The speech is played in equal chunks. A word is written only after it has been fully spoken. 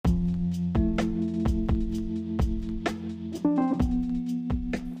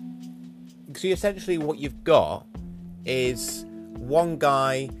So essentially what you've got is one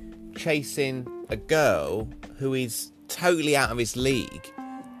guy chasing a girl who is totally out of his league,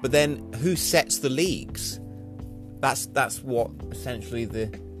 but then who sets the leagues? That's what essentially the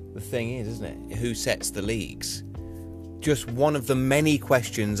thing is, isn't it? Who sets the leagues? Just one of the many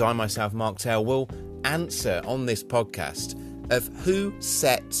questions I myself, Mark Taylor, will answer on this podcast of who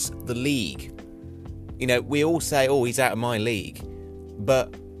sets the league. You know, we all say, "Oh, he's out of my league,"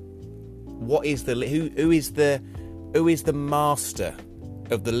 but what is the who is the master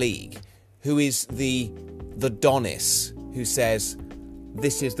of the league? Who is the Donis who says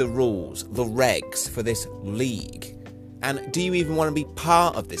this is the rules, the regs for this league? And do you even want to be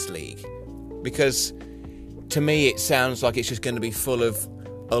part of this league? Because to me it sounds like it's just going to be full of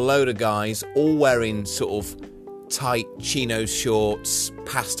a load of guys all wearing sort of tight chinos shorts,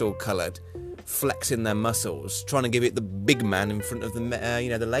 pastel coloured, flexing their muscles, trying to give it the big man in front of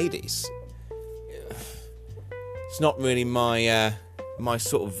the ladies. It's not really my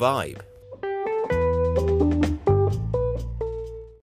sort of vibe.